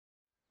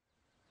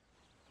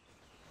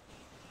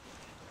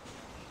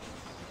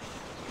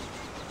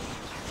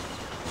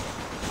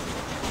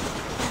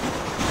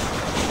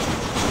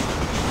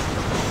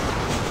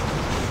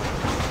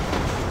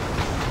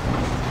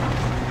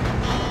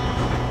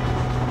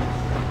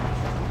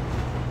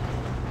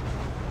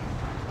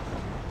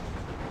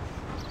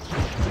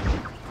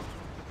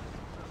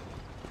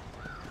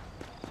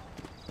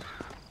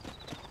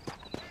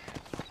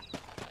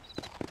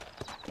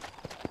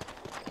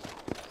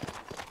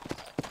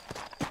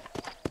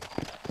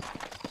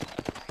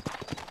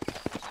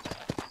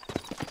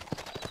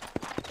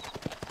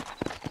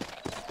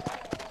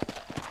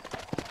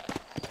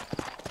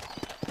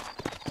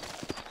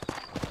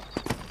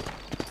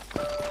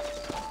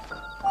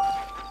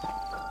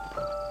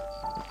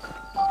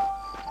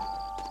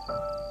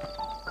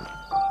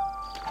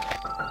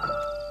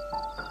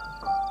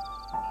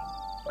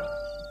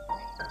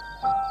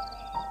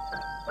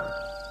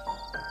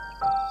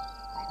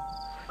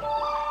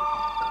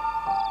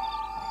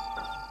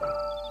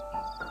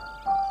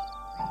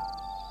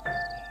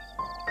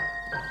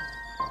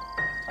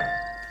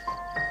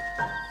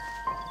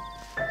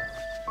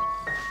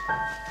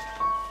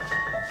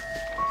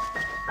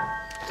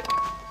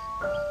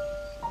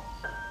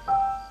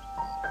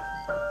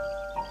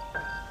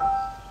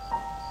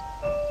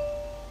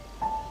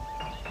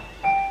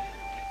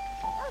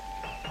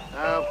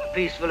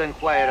peaceful and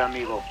quiet,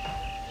 amigo.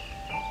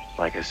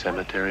 Like a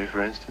cemetery,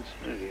 for instance?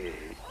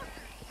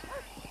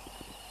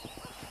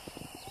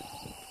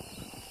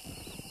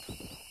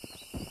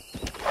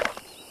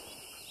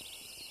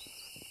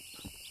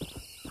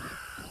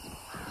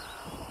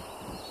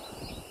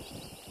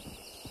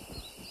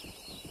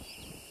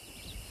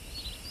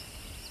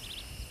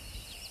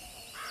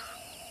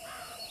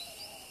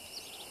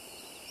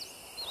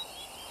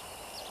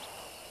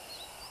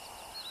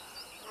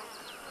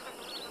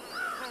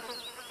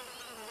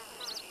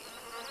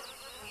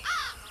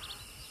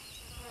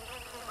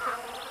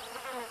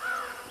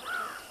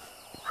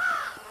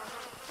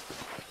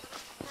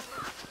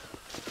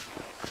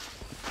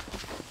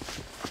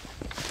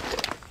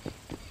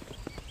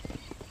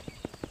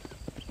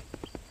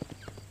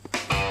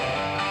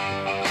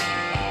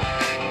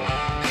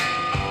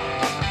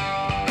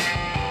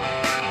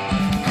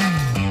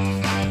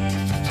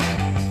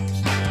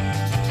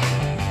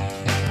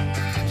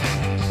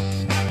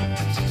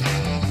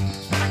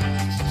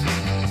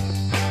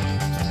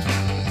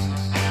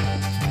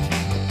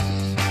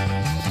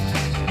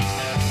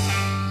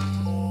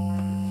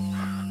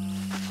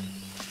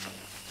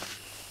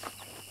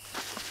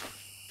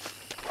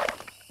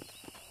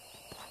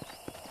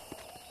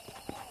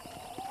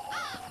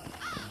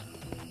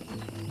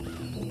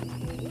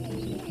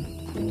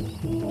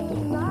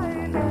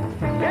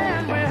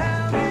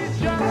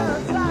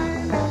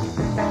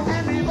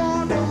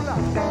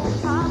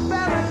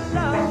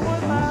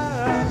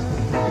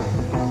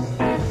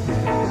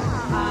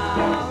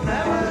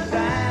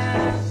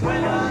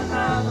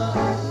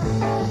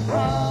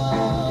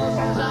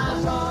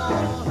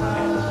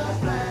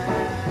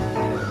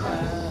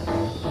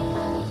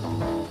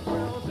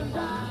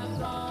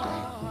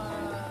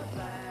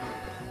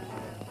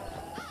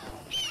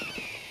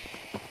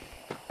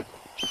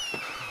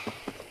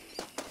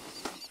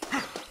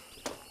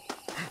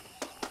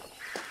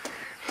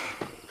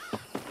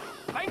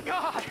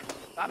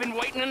 I've been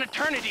waiting an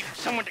eternity for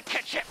someone to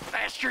catch that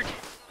bastard.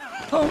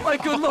 Oh, my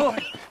good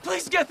Lord.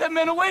 Please get that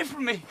man away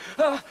from me.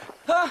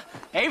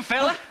 Hey,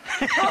 fella.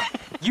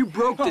 You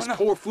broke this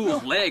poor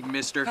fool's leg,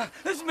 mister.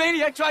 This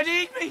maniac tried to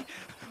eat me.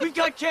 We've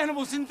got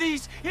cannibals in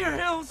these here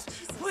hills.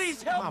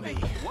 Please help me.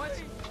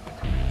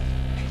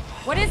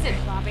 What is it,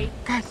 Bobby?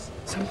 Guys,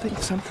 something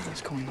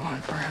is going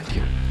on around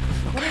here.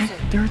 What Okay? is it?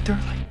 There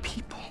are like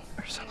people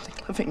or something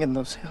living in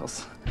those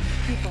hills.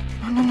 People.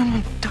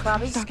 No.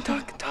 Bobby?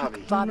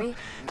 Bobby?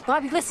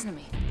 Bobby, listen to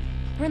me.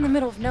 We're in the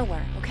middle of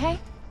nowhere, okay?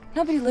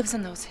 Nobody lives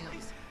in those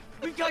hills.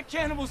 We've got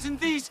cannibals in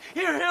these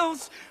here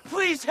hills.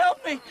 Please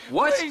help me.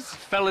 What? Please.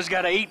 Fella's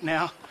gotta eat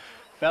now.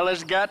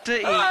 Fella's got to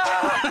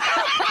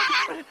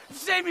eat.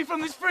 Save me from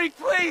this freak,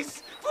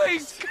 please.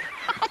 Please.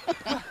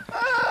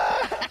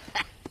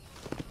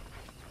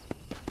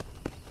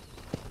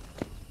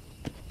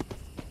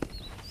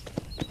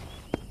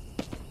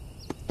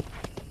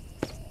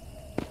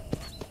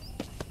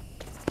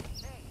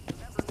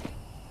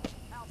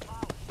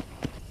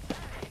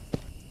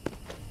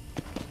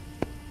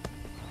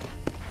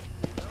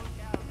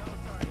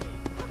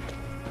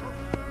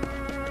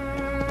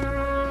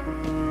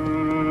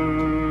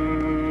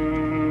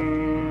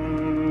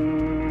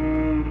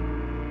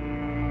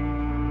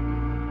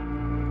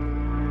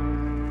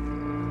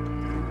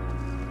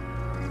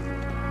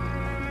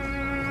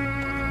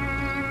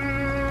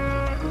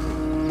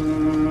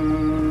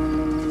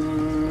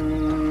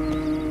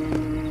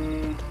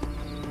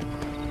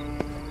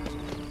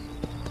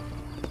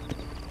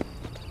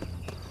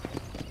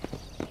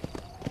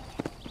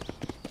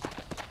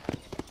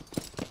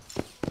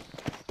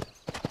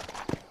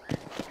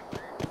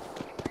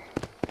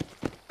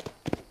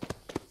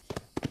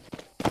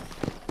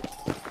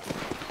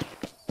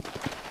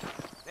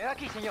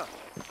 Aquí, señor.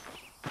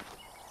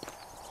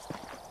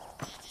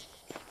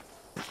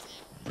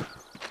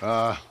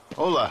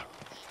 Hola.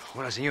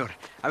 Hola, señor.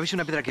 ¿Ha visto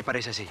una piedra que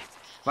parece así?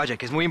 Vaya,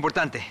 que es muy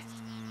importante.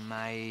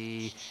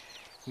 My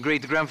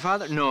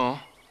great-grandfather? No.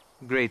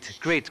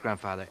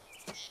 Great-great-grandfather.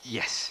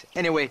 Yes.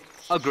 Anyway,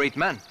 a great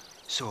man.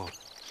 So,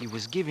 he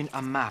was given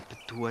a map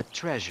to a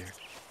treasure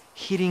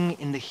hidden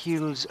in the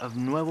hills of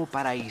Nuevo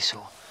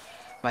Paraíso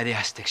by the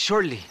Aztecs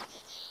shortly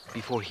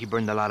before he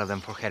burned a lot of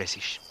them for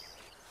heresy.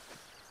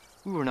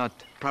 We were not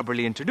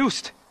properly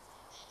introduced.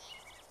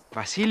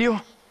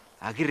 Basilio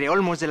Aguirre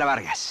Olmos de la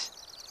Vargas.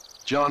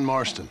 John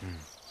Marston.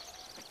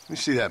 Let me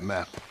see that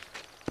map.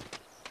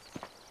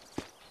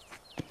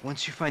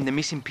 Once you find the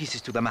missing pieces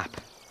to the map,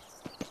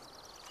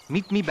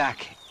 meet me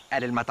back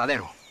at El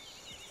Matadero.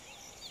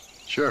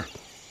 Sure.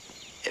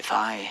 If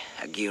I,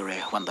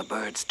 Aguirre, want the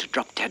birds to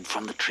drop dead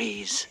from the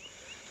trees,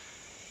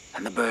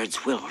 then the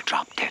birds will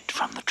drop dead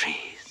from the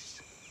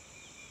trees.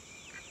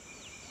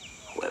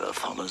 Whoever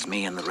follows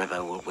me in the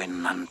river will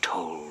win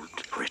untold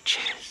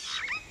riches.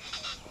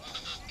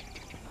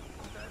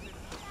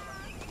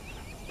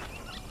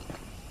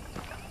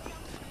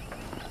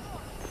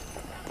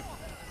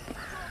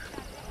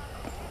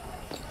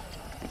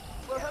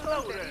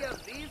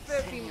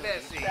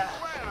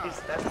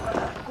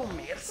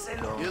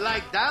 You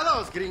like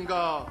dados,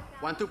 gringo?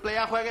 Want to play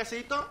a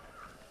jueguecito?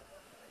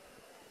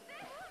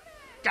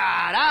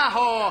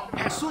 Carajo!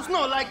 Jesús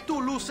no like to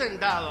loosen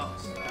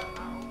dados.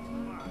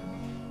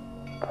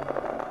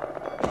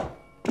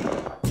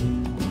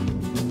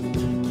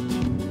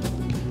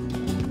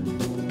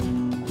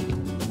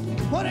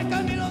 Por el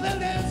camino del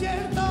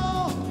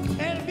desierto,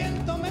 el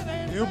viento me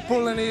You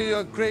pull any of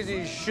your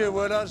crazy shit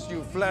with us,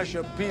 you flash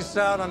your piece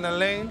out on the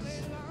lanes,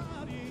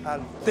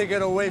 I'll take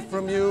it away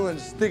from you and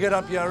stick it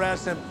up your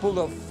ass and pull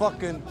the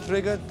fucking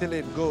trigger till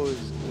it goes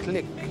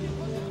click.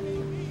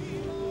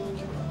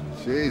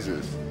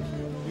 Jesus.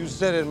 You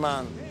said it,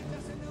 man.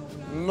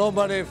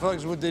 Nobody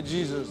fucks with the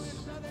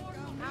Jesus.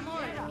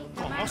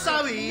 ¿Cómo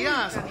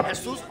sabías?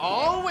 Jesús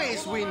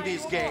always win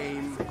this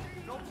game.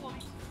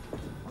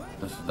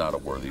 This is not a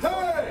worthy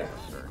Hey!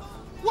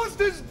 What's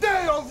this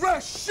day of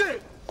rest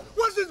shit?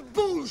 What's this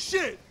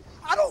bullshit?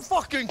 I don't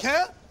fucking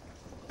care.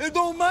 It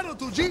don't matter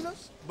to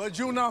Jesus. But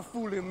you're not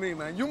fooling me,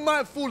 man. You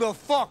might fool the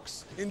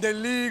fucks in the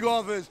league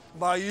office,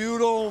 but you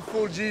don't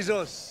fool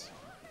Jesus.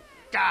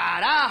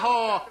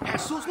 Carajo!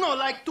 Jesús no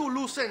like to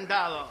loosen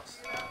dados.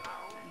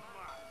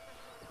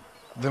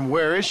 Then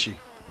where is she?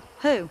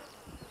 Who?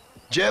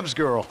 Jeb's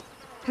girl.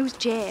 Who's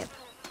Jeb?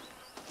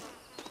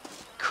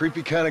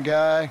 Creepy kind of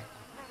guy.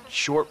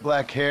 Short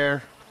black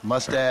hair,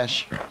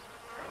 mustache.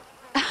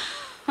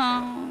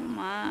 Oh,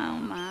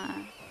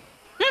 my.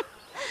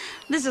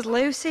 This is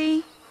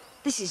Lucy.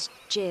 This is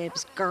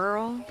Jeb's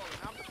girl.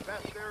 I'm the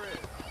best there is.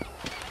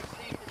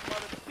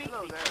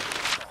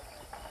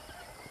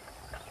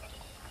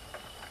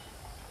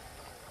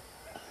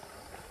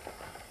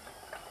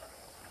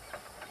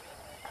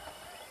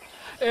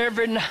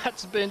 Every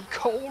night's been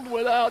cold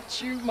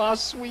without you, my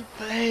sweet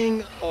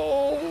thing.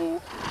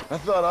 Oh. I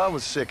thought I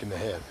was sick in the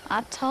head.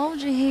 I told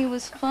you he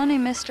was funny,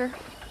 mister.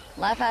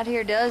 Life out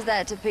here does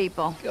that to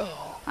people.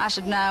 Oh. I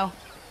should know.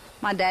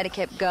 My daddy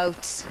kept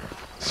goats.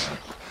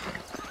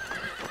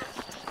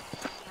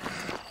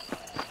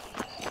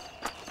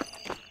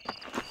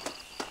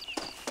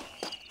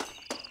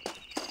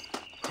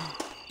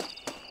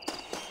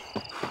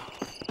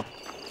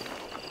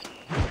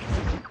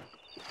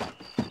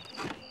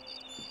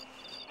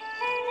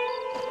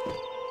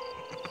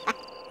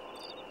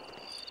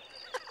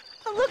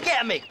 Look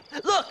at me.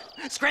 Look,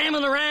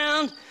 scrambling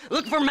around,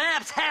 looking for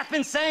maps, half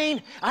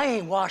insane. I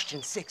ain't washed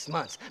in 6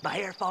 months. My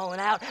hair falling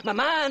out, my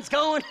mind's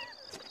going.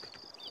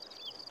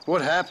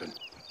 What happened?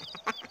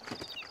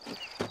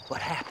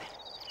 What happened?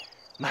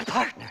 My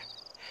partner.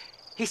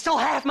 He stole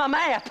half my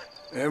map.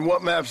 And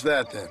what map's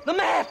that, then? The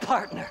map,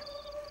 partner.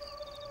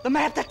 The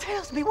map that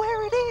tells me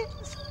where it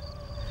is.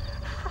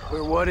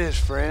 Where what is,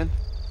 friend?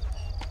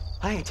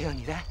 I ain't telling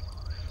you that.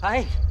 I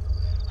ain't.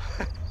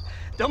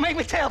 Don't make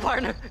me tell,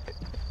 partner.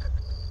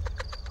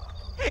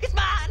 It's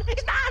mine!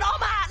 It's mine! All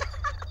mine!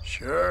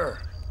 Sure.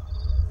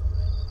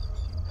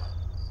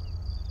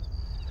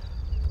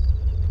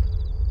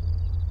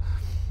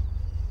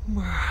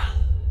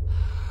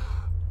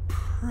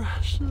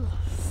 Precious.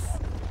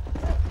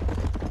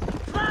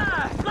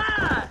 Fly!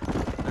 Fly!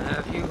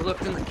 Have you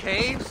looked in the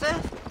cave,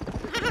 Seth?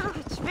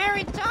 It's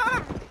very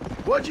dark.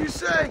 What'd you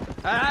say?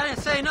 I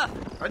didn't say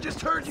nothing. I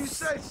just heard you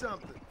say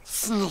something.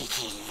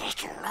 Sneaky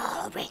little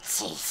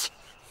hobbitses.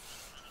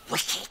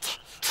 Wicked,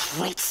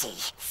 tricksy,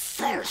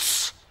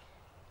 false.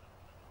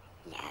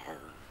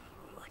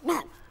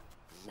 No,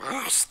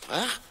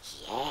 master.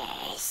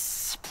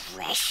 Yes,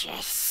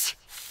 precious,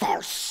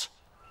 false.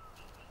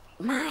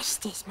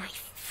 Master's my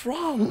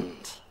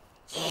friend.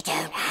 You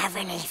don't have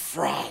any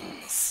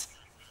friends.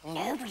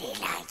 Nobody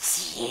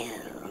likes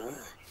you.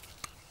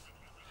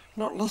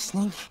 Not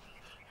listening.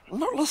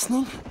 Not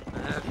listening.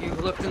 Have you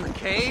looked in the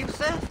cave,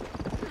 Seth?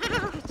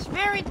 It's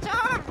very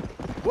dark.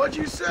 What'd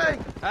you say?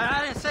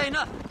 I didn't say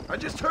nothing. I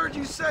just heard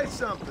you say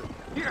something.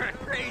 You're a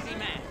crazy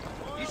man.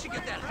 You should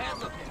get that head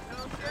looked at.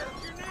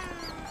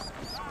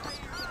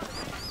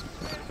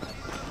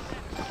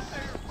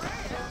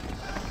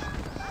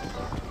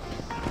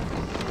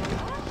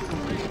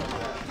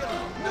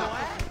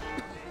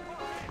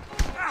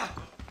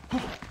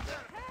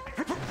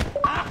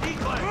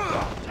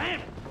 Damn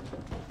it!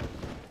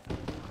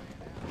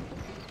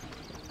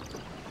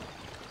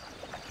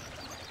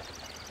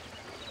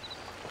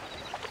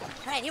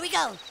 All right, here we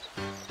go.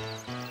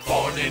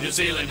 Born in New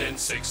Zealand in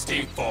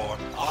 '64,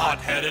 a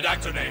hot-headed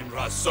actor named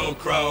Russell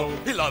Crowe.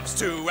 He loves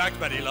to act,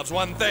 but he loves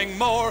one thing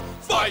more: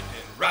 fighting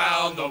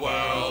round the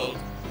world.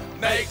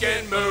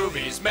 Making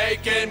movies,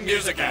 making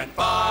music, and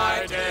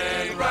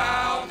fighting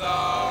round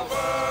the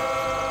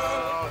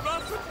world.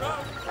 Russell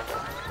Crowe.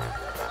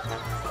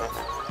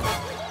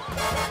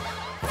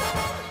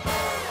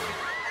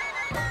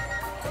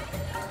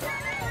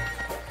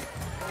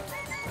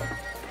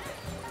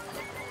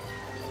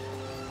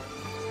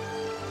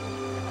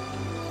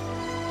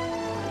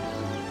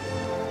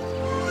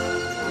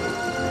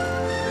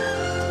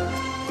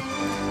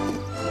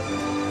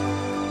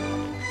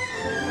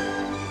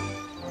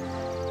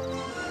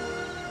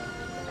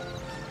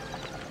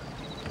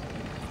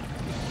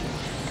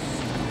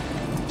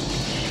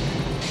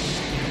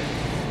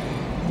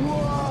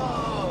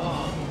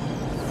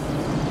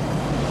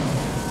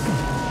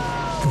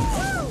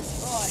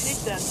 Oh, I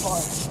hate that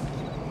part.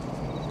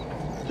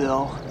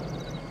 Bill.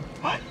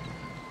 What?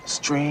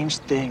 Strange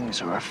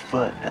things are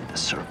afoot at the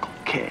Circle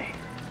K.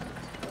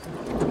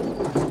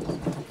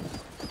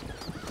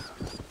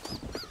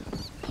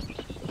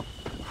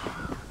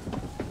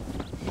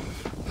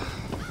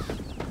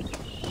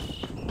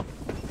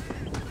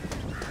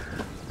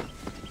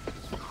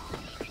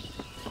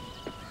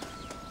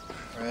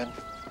 Red,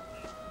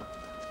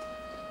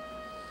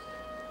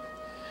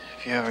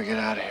 if you ever get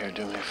out of here,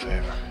 do me a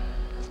favor.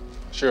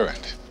 Sure,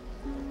 Ed.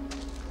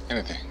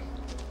 Anything.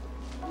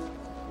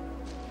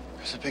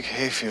 There's a big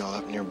hayfield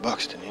up near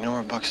Buxton. You know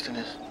where Buxton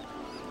is?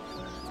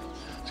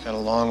 It's got a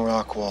long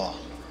rock wall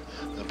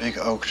with a big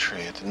oak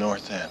tree at the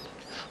north end.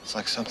 It's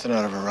like something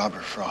out of a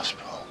Robert Frost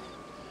poem.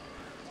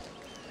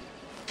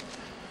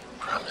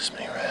 Promise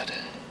me, Red.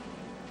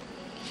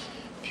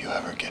 If you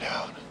ever get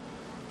out,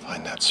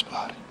 find that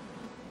spot.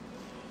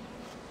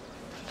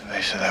 At the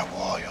base of that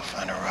wall, you'll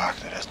find a rock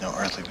that has no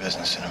earthly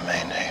business in a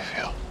Maine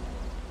hayfield.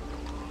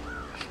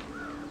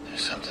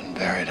 There's something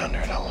buried under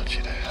it I want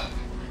you to have.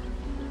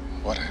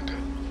 What, Ed?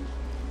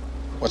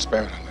 What's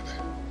buried under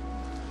there?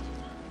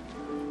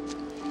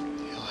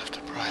 You'll have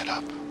to pry it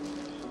up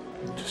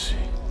to see.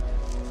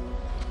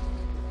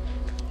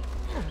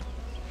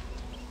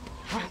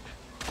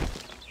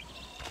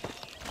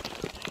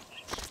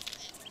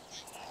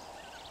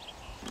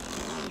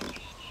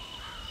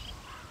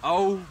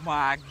 Oh,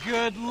 my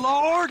good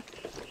Lord!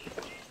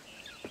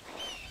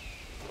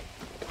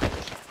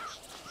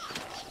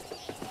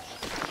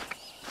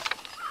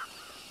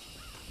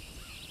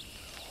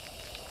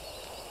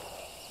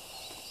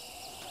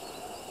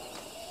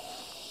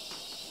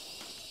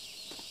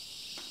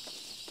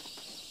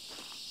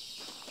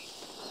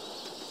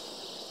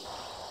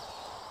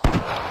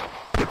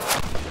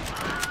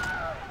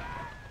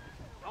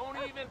 Don't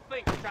even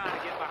think of trying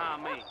to get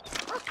behind me.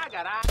 I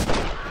got eyes.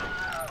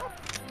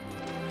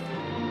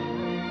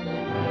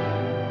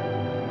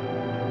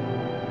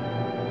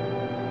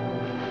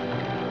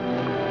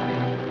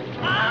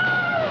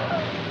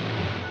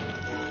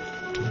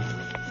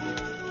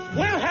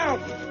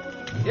 Wilhelm!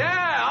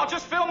 Yeah, I'll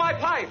just fill my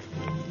pipe.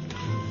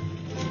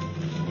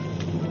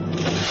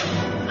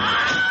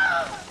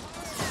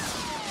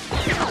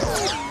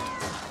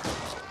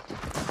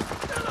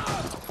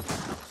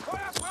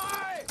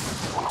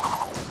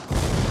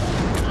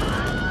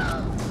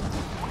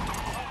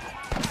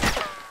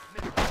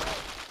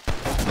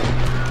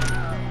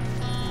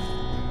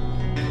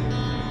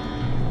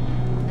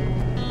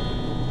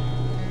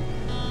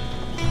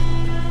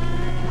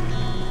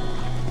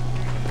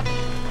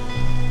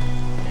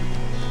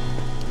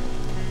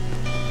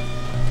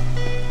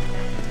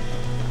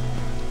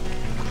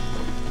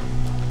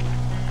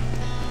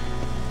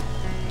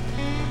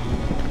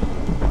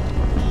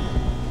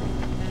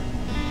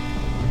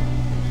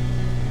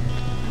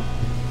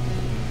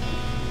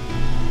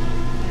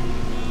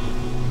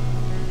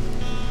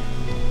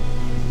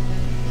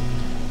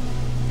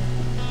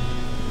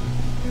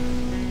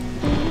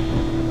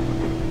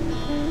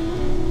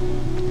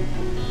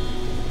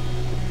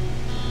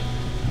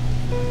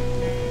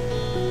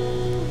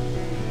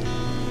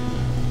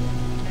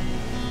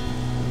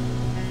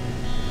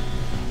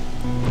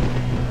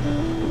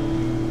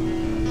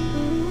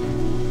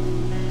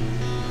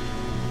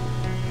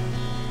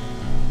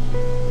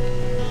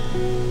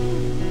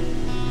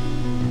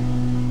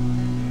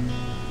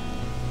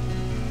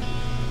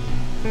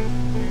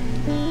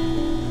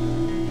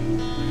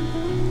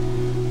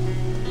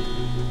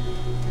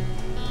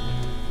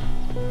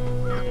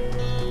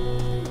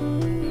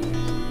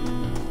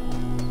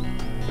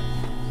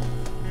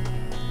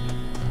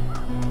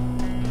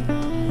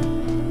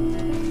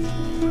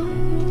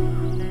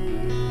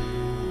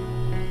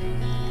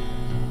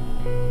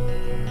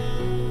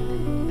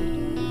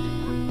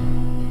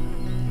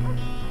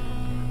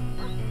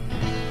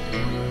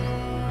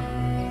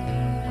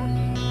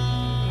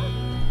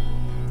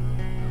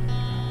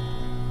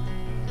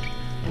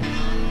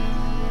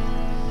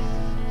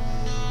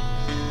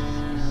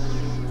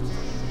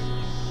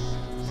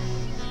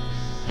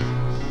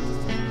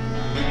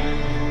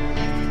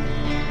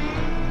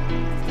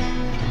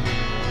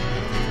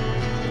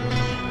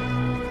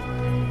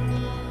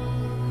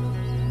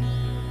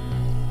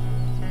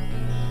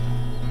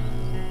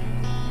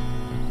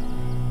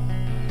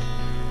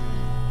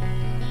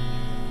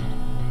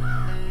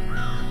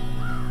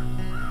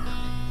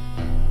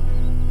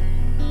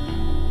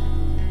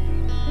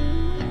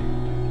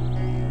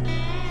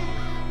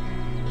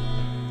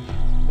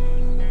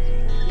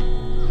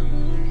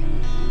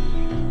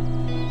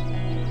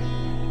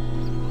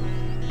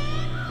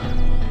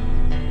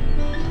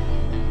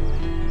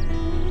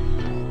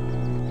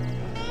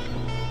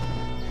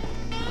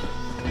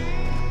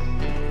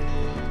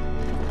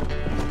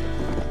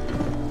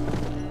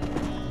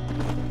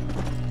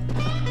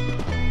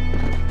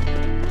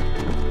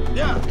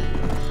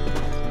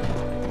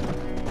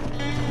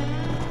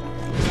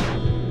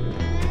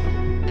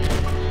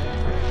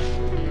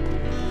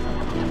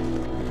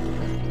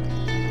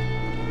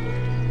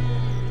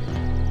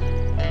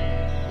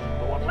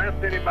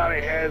 if anybody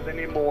has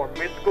any more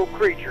mythical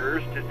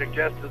creatures to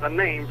suggest as a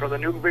name for the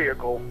new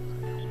vehicle.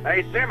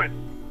 Hey, Simmons,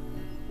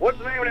 what's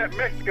the name of that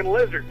Mexican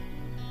lizard?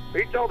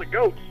 Beats all the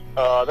goats.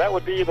 That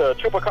would be the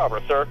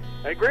chupacabra, sir.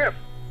 Hey, Griff,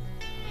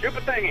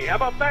 chupa-thingy, how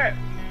about that?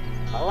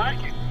 I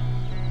like it.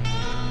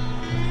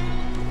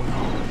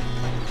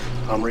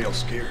 I'm real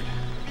scared.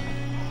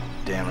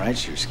 Damn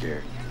right you're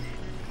scared.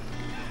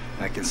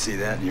 I can see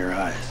that in your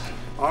eyes.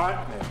 All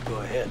right. Go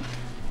ahead.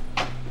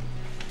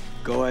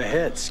 Go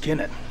ahead, skin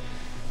it.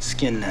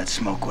 Skin that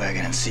smoke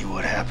wagon and see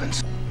what happens.